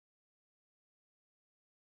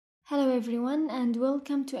Hello everyone and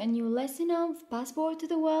welcome to a new lesson of Passport to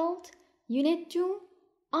the World, Unit 2,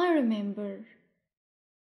 I Remember.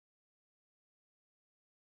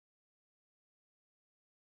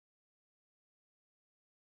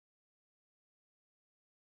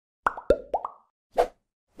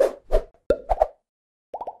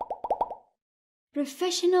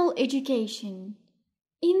 Professional education.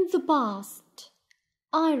 In the past,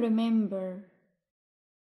 I remember.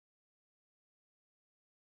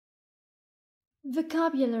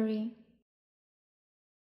 Vocabulary.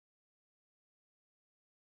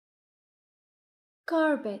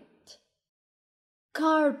 Carpet,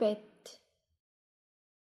 carpet,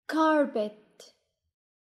 carpet.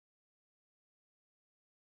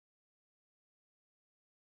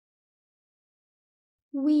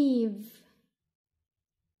 Weave,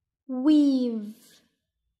 weave,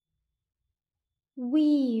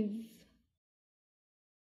 weave.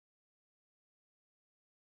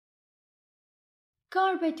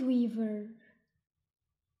 Carpet weaver,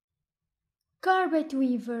 carpet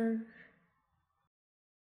weaver,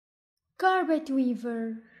 carpet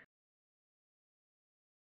weaver.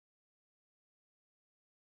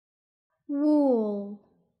 Wool,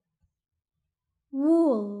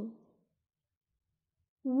 wool,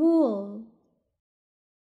 wool.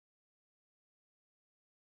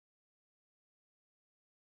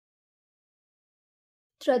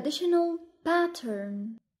 Traditional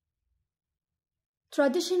pattern,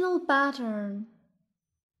 traditional pattern.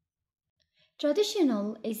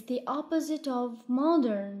 Traditional is the opposite of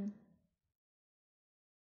modern.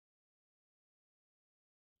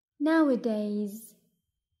 Nowadays,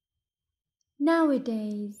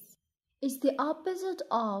 nowadays is the opposite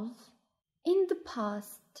of in the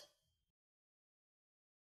past.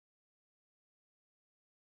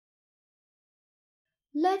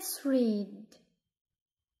 Let's read.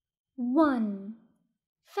 1.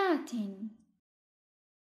 Fatten.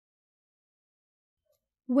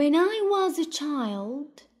 When I was a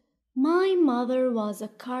child, my mother was a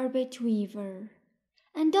carpet weaver,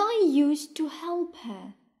 and I used to help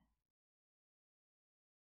her.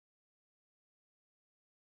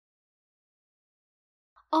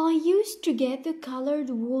 I used to get the colored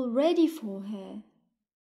wool ready for her.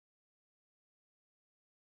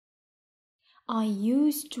 I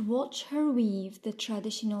used to watch her weave the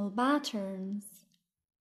traditional patterns.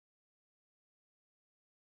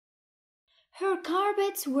 Her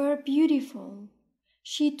carpets were beautiful.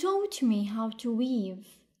 She taught me how to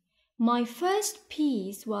weave. My first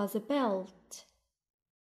piece was a belt.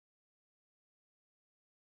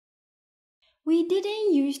 We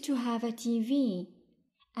didn't used to have a TV,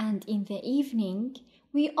 and in the evening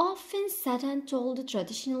we often sat and told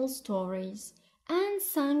traditional stories and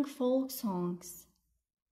sang folk songs.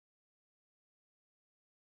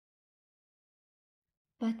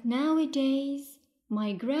 But nowadays,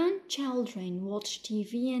 my grandchildren watch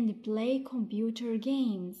TV and play computer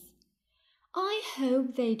games. I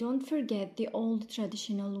hope they don't forget the old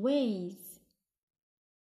traditional ways.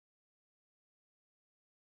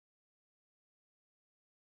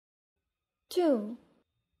 Two.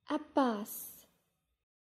 A bus.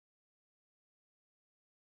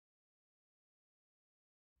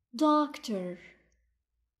 Doctor,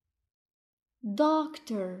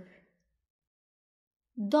 doctor,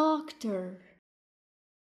 doctor.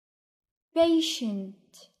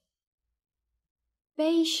 Patient,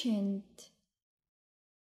 patient,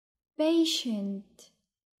 patient.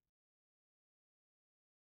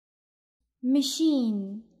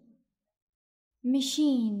 Machine,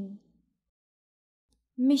 machine,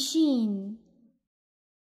 machine.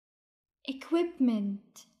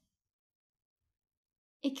 Equipment,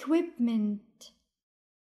 equipment,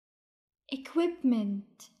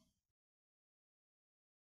 equipment.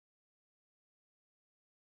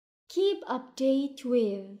 Keep update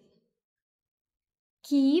with.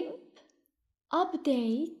 Keep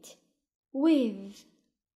update with.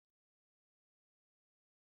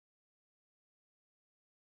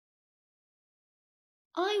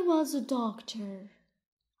 I was a doctor.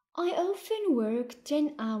 I often worked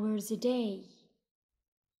 10 hours a day.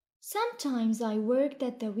 Sometimes I worked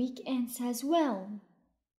at the weekends as well.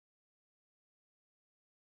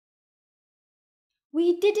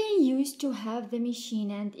 We didn't used to have the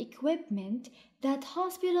machine and equipment that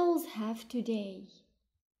hospitals have today.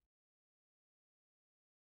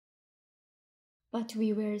 But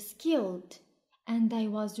we were skilled, and I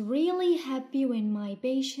was really happy when my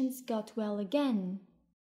patients got well again.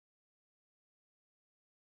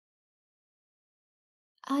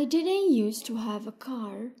 I didn't used to have a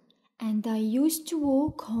car, and I used to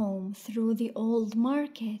walk home through the old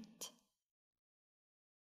market.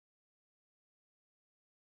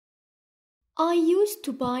 I used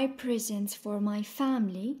to buy presents for my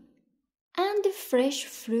family and fresh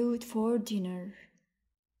fruit for dinner.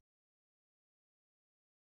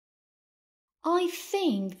 I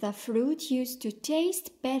think the fruit used to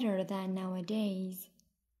taste better than nowadays.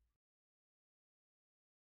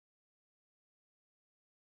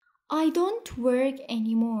 I don't work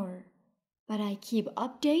anymore, but I keep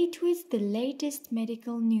update with the latest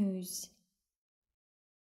medical news.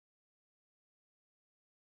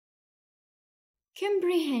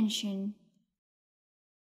 Comprehension.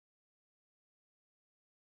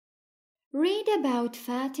 Read about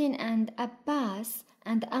Fatin and Abbas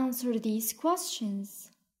and answer these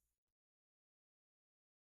questions.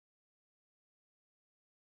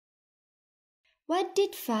 What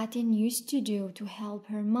did Fatin used to do to help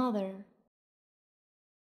her mother?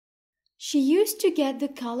 She used to get the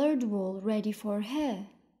colored wool ready for her.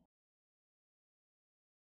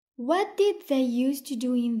 What did they used to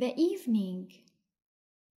do in the evening?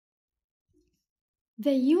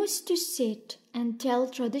 They used to sit and tell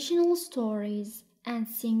traditional stories and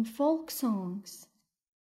sing folk songs.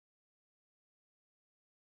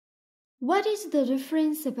 What is the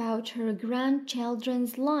difference about her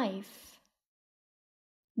grandchildren's life?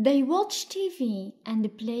 They watch TV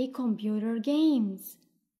and play computer games.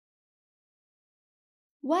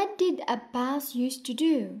 What did Abbas used to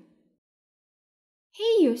do?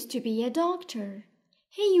 He used to be a doctor.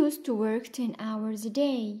 He used to work 10 hours a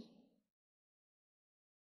day.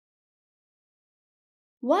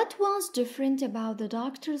 What was different about the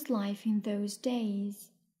doctor's life in those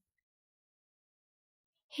days?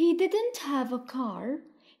 He didn't have a car.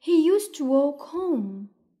 He used to walk home.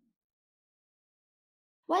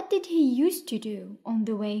 What did he used to do on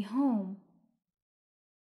the way home?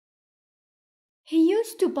 He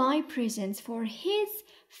used to buy presents for his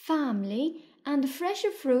family and fresh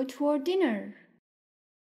fruit for dinner.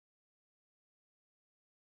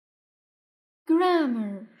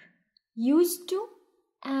 Grammar. Used to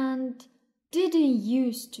and didn't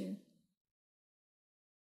used to.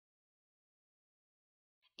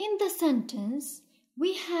 In the sentence,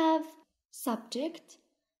 we have subject,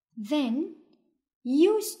 then,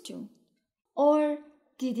 used to, or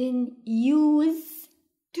didn't use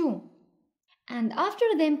to. And after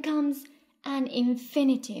them comes an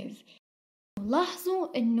infinitive.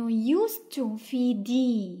 لاحظوا إنه used to في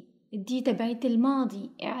دي تبعت الماضي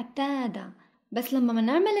اعتاد، بس لما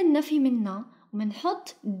منعمل النفي منها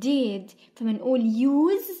ومنحط did فمنقول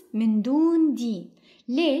use من دون دي.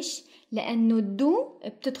 ليش؟ لأنه do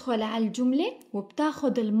بتدخل على الجملة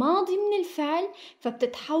وبتاخد الماضي من الفعل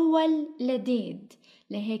فبتتحول لديد،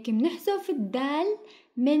 لهيك منحذف الدال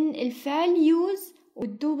من الفعل use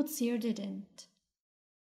والدو بتصير didn't.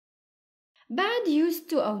 بعد used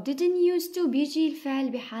to أو didn't used to بيجي الفعل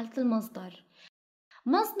بحالة المصدر.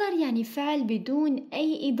 مصدر يعني فعل بدون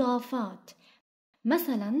أي إضافات.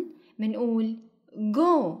 مثلا منقول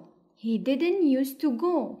go. He didn't used to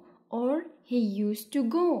go or he used to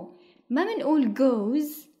go. ما منقول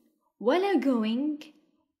goes ولا going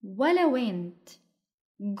ولا went.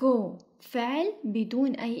 go فعل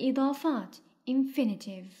بدون أي إضافات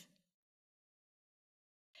infinitive.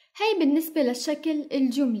 هاي بالنسبة للشكل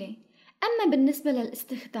الجملة. أما بالنسبة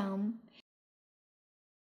للاستخدام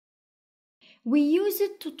we use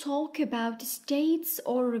it to talk about states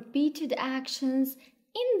or repeated actions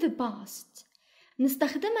in the past.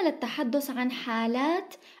 نستخدمها للتحدث عن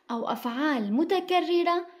حالات أو أفعال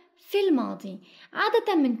متكررة في الماضي.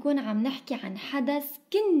 عادة منكون عم نحكي عن حدث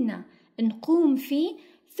كنا نقوم فيه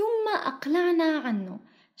ثم أقلعنا عنه،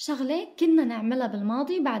 شغلة كنا نعملها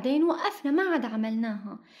بالماضي بعدين وقفنا ما عاد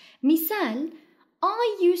عملناها. مثال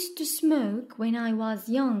I used to smoke when I was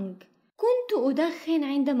young. كنت أدخن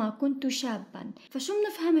عندما كنت شابا. فشو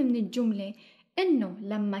بنفهم من الجملة؟ إنه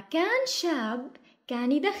لما كان شاب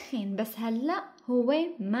كان يدخن، بس هلأ هو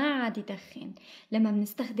ما عاد يدخن. لما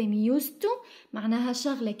بنستخدم used to معناها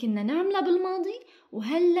شغلة كنا نعملها بالماضي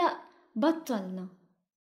وهلأ بطلنا.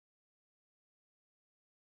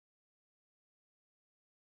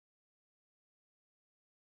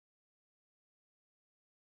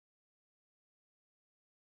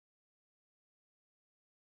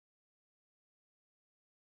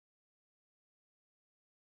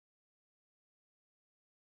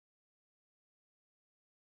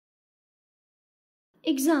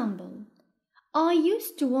 Example: I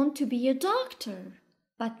used to want to be a doctor,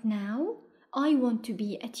 but now I want to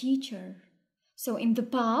be a teacher. So in the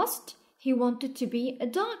past, he wanted to be a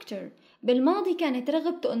doctor. بالماضي كانت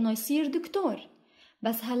رغبته إنه يصير دكتور،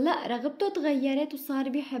 بس هلأ رغبته تغيرت وصار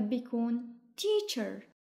بيحب يكون teacher.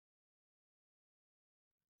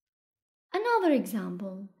 Another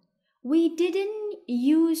example: We didn't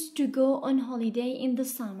used to go on holiday in the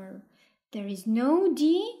summer. There is no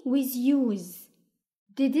D with use.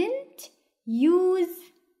 Didn't use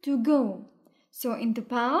to go. So in the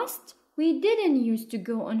past, we didn't used to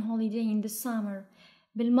go on holiday in the summer.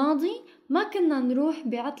 بالماضي ما كنا نروح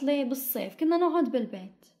بعطلة بالصيف، كنا نقعد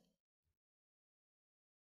بالبيت.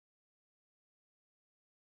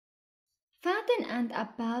 Fatin and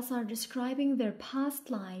Abbas are describing their past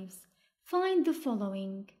lives. Find the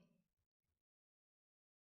following.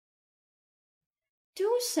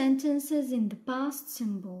 2 sentences in the past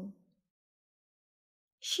simple.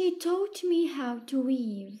 She taught me how to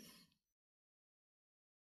weave.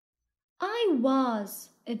 I was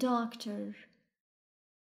a doctor.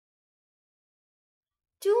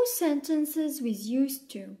 2 sentences with used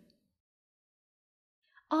to.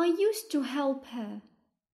 I used to help her.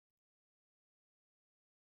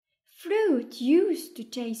 Fruit used to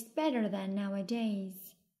taste better than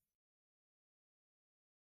nowadays.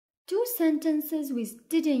 2 sentences with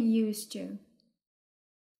didn't used to.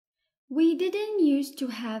 We didn't used to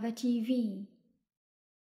have a TV.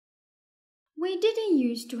 We didn't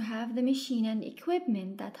used to have the machine and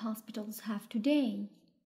equipment that hospitals have today.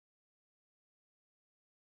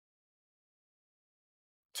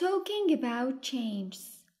 Talking about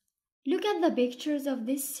changes. Look at the pictures of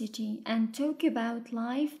this city and talk about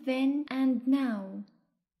life then and now.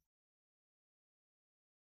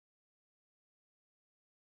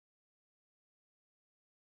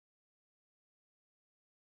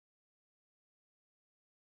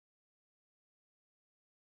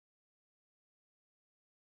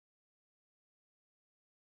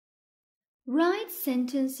 Write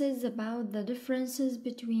sentences about the differences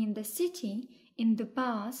between the city in the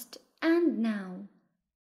past and now.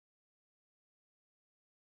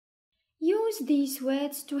 Use these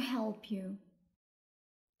words to help you.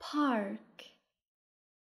 Park,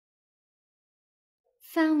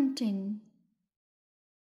 fountain,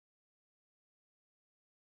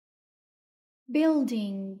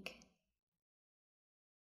 building,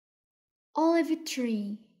 olive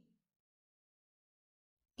tree,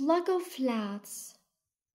 block of flats,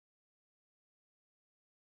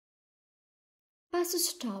 bus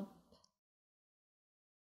stop,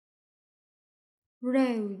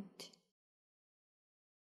 road,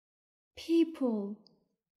 people,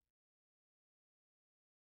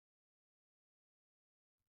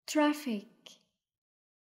 traffic,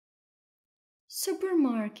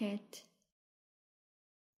 supermarket,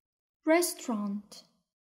 restaurant.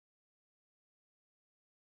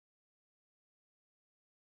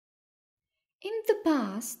 In the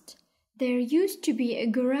past, there used to be a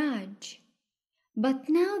garage, but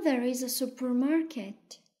now there is a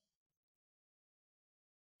supermarket.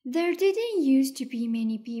 There didn't used to be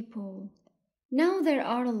many people. Now there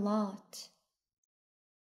are a lot.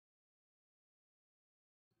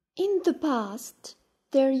 In the past,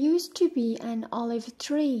 there used to be an olive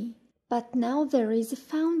tree, but now there is a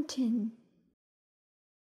fountain.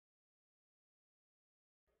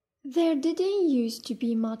 There didn't used to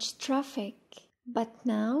be much traffic, but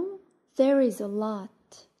now there is a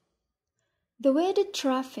lot. The word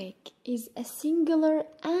traffic is a singular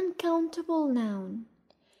uncountable noun.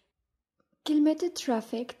 كلمة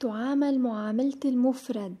traffic تعامل معاملة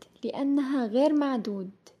المفرد لأنها غير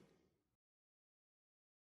معدود.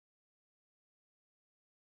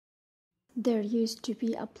 There used to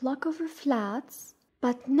be a block of flats,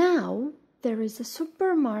 but now there is a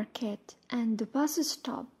supermarket and a bus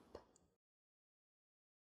stop.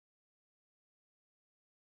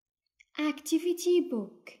 Activity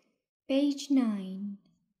book, page 9.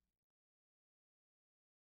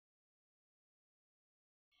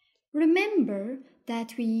 Remember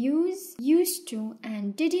that we use used to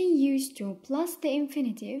and didn't used to plus the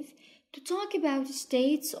infinitive to talk about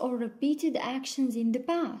states or repeated actions in the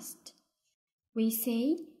past. We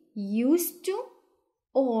say used to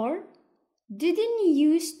or didn't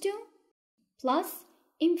used to plus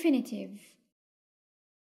infinitive.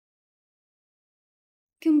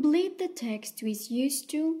 Complete the text with used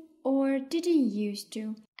to or didn't used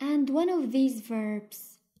to and one of these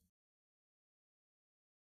verbs.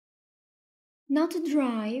 Not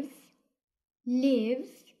drive, live,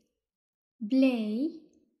 play,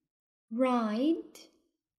 ride,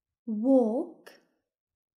 walk,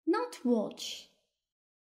 not watch.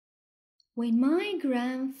 When my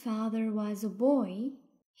grandfather was a boy,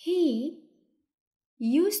 he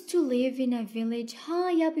used to live in a village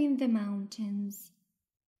high up in the mountains.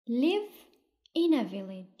 Live in a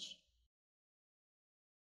village.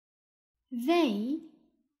 They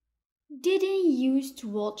didn't used to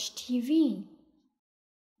watch TV.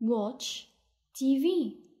 Watch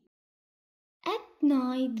TV. At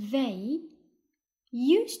night they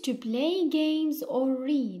used to play games or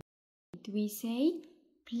read. We say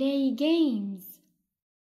play games.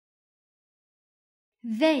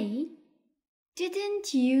 They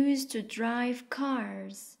didn't use to drive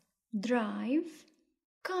cars. Drive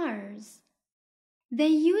cars. They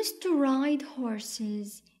used to ride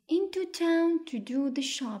horses into town to do the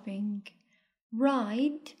shopping.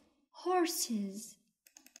 Ride horses.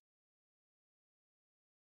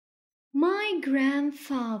 My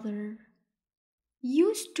grandfather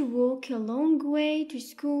used to walk a long way to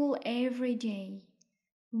school every day.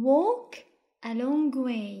 Walk a long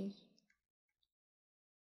way.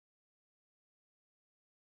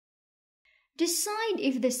 Decide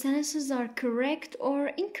if the sentences are correct or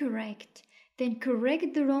incorrect, then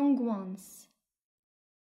correct the wrong ones.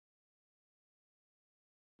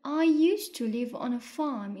 I used to live on a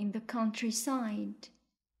farm in the countryside.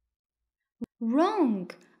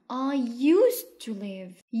 Wrong. I used to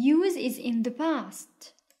live. Use is in the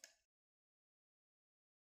past.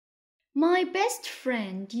 My best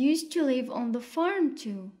friend used to live on the farm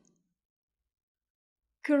too.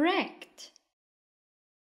 Correct.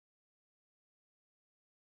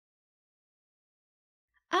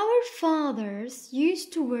 Our fathers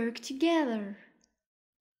used to work together.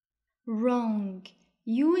 Wrong.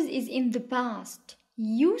 Use is in the past.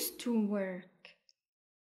 Used to work.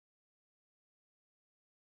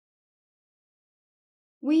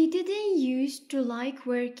 We didn't used to like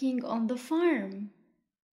working on the farm.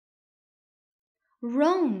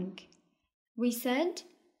 Wrong. We said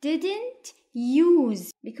didn't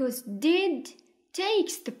use because did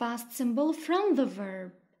takes the past symbol from the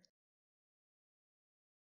verb.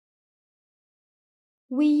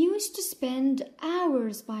 We used to spend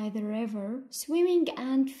hours by the river swimming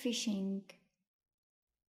and fishing.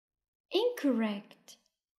 Incorrect.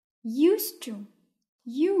 Used to.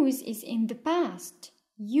 Use is in the past.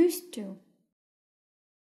 Used to.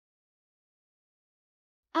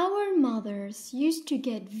 Our mothers used to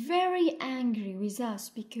get very angry with us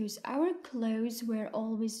because our clothes were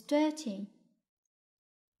always dirty.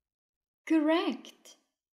 Correct.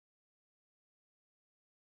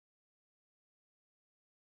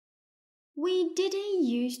 We didn't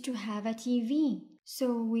used to have a TV,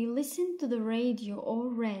 so we listened to the radio or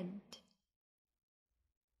read.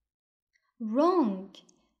 Wrong.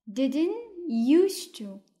 Didn't used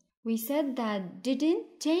to. We said that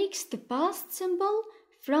didn't takes the past symbol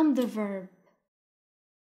from the verb.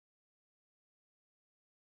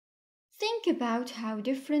 Think about how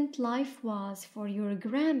different life was for your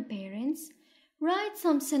grandparents. Write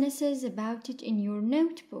some sentences about it in your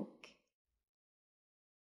notebook.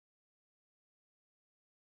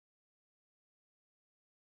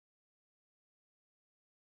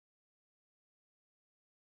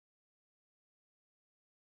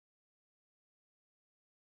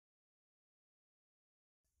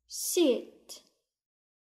 Sit,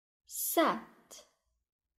 sat,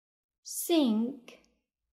 sing,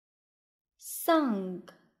 sung,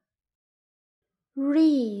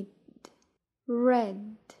 read,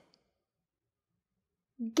 read,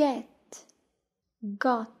 get,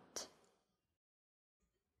 got.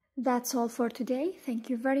 That's all for today. Thank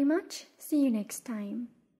you very much. See you next time.